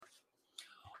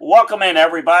Welcome in,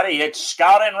 everybody. It's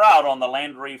Scout and Route on the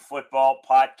Landry Football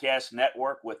Podcast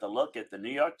Network with a look at the New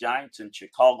York Giants and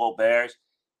Chicago Bears.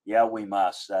 Yeah, we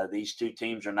must. These two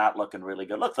teams are not looking really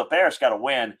good. Look, the Bears got a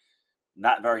win.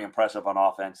 Not very impressive on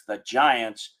offense. The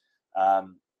Giants,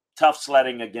 tough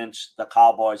sledding against the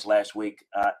Cowboys last week.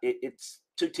 It's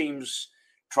two teams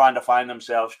trying to find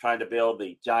themselves, trying to build.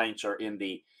 The Giants are in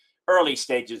the early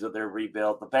stages of their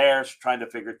rebuild. The Bears trying to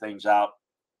figure things out.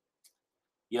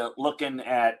 You're looking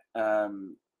at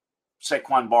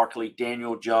Saquon Barkley,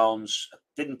 Daniel Jones.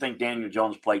 Didn't think Daniel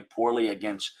Jones played poorly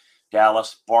against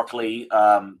Dallas. Barkley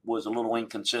was a little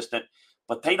inconsistent,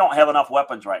 but they don't have enough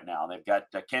weapons right now. They've got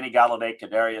Kenny Golladay,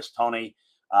 Kadarius Toney.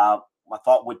 I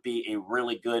thought would be a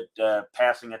really good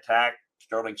passing attack.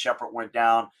 Sterling Shepard went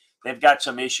down. They've got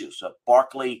some issues.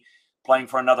 Barkley playing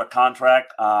for another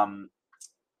contract.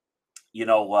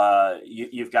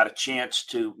 You've got a chance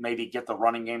to maybe get the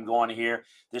running game going here.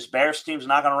 This Bears team's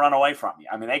not going to run away from you.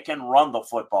 I mean, they can run the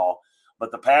football,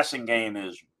 but the passing game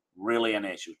is really an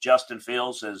issue. Justin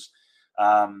Fields has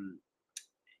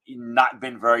not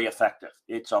been very effective.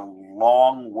 It's a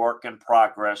long work in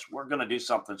progress. We're going to do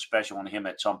something special on him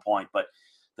at some point, but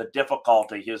the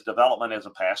difficulty, his development as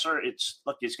a passer,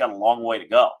 he's got a long way to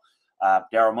go.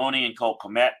 Darryl Mooney and Cole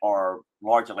Kmet are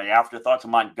largely afterthoughts.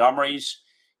 Montgomery's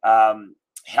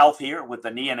health here with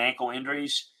the knee and ankle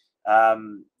injuries.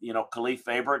 Khalif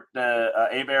Hebert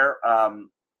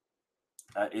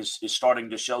is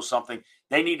starting to show something.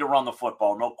 They need to run the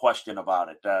football, no question about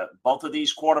it. Both of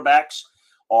these quarterbacks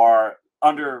are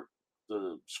under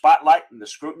the spotlight and the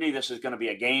scrutiny. This is going to be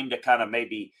a game to kind of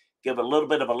maybe give a little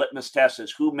bit of a litmus test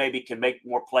as who maybe can make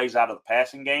more plays out of the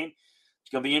passing game. It's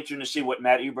going to be interesting to see what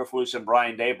Matt Eberflus and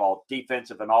Brian Daboll,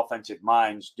 defensive and offensive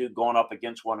minds, do going up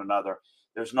against one another.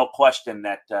 There's no question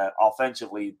that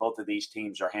offensively, both of these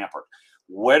teams are hampered.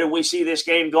 Where do we see this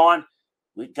game going?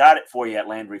 We got it for you at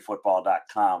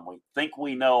LandryFootball.com. We think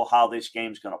we know how this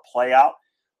game's going to play out.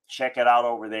 Check it out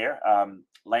over there,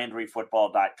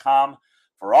 LandryFootball.com.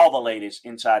 For all the latest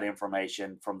inside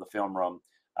information from the film room,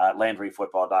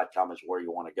 LandryFootball.com is where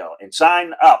you want to go. And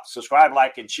sign up, subscribe,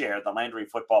 like, and share the Landry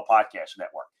Football Podcast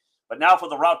Network. But now for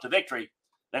the route to victory,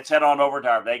 let's head on over to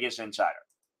our Vegas Insider.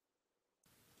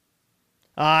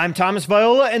 I'm Thomas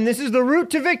Viola, and this is the route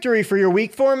to victory for your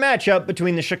Week 4 matchup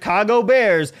between the Chicago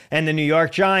Bears and the New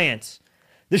York Giants.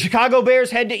 The Chicago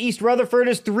Bears head to East Rutherford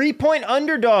as 3-point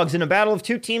underdogs in a battle of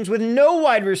two teams with no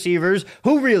wide receivers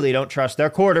who really don't trust their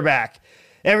quarterback.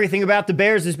 Everything about the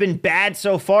Bears has been bad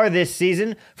so far this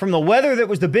season, from the weather that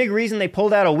was the big reason they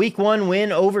pulled out a Week 1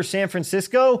 win over San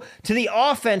Francisco, to the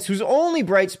offense whose only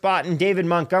bright spot in David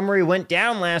Montgomery went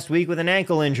down last week with an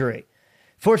ankle injury.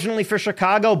 Fortunately for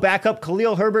Chicago, backup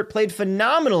Khalil Herbert played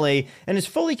phenomenally and is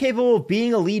fully capable of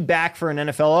being a lead back for an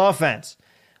NFL offense.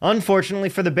 Unfortunately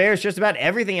for the Bears, just about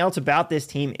everything else about this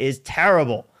team is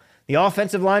terrible. The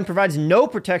offensive line provides no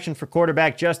protection for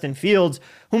quarterback Justin Fields,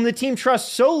 whom the team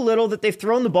trusts so little that they've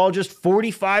thrown the ball just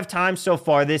 45 times so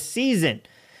far this season.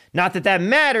 Not that that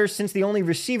matters, since the only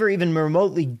receiver even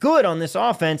remotely good on this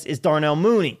offense is Darnell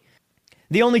Mooney.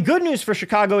 The only good news for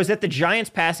Chicago is that the Giants'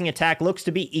 passing attack looks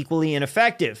to be equally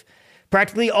ineffective.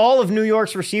 Practically all of New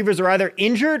York's receivers are either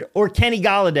injured or Kenny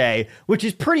Golladay, which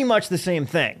is pretty much the same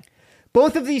thing.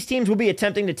 Both of these teams will be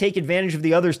attempting to take advantage of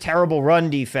the other's terrible run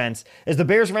defense, as the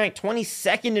Bears rank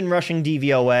 22nd in rushing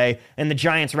DVOA and the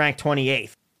Giants rank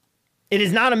 28th. It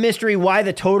is not a mystery why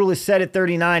the total is set at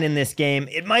 39 in this game.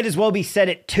 It might as well be set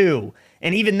at 2,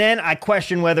 and even then, I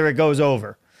question whether it goes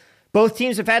over. Both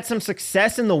teams have had some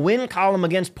success in the win column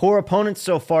against poor opponents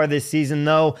so far this season,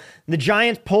 though. The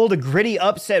Giants pulled a gritty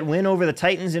upset win over the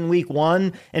Titans in Week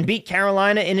 1 and beat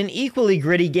Carolina in an equally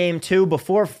gritty Game 2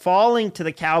 before falling to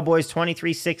the Cowboys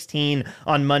 23-16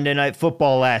 on Monday Night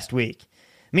Football last week.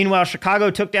 Meanwhile, Chicago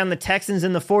took down the Texans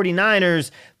and the 49ers,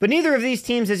 but neither of these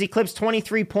teams has eclipsed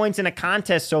 23 points in a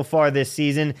contest so far this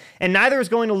season, and neither is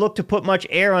going to look to put much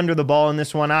air under the ball in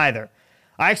this one either.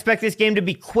 I expect this game to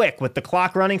be quick, with the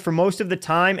clock running for most of the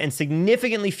time and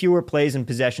significantly fewer plays and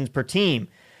possessions per team.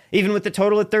 Even with the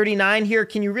total at 39 here,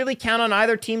 can you really count on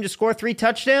either team to score 3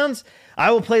 touchdowns? I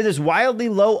will play this wildly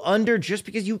low under just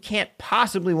because you can't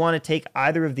possibly want to take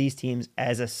either of these teams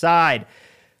as a side.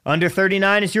 Under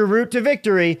 39 is your route to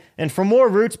victory, and for more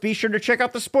routes, be sure to check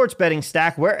out the Sports Betting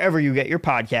Stack wherever you get your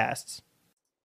podcasts.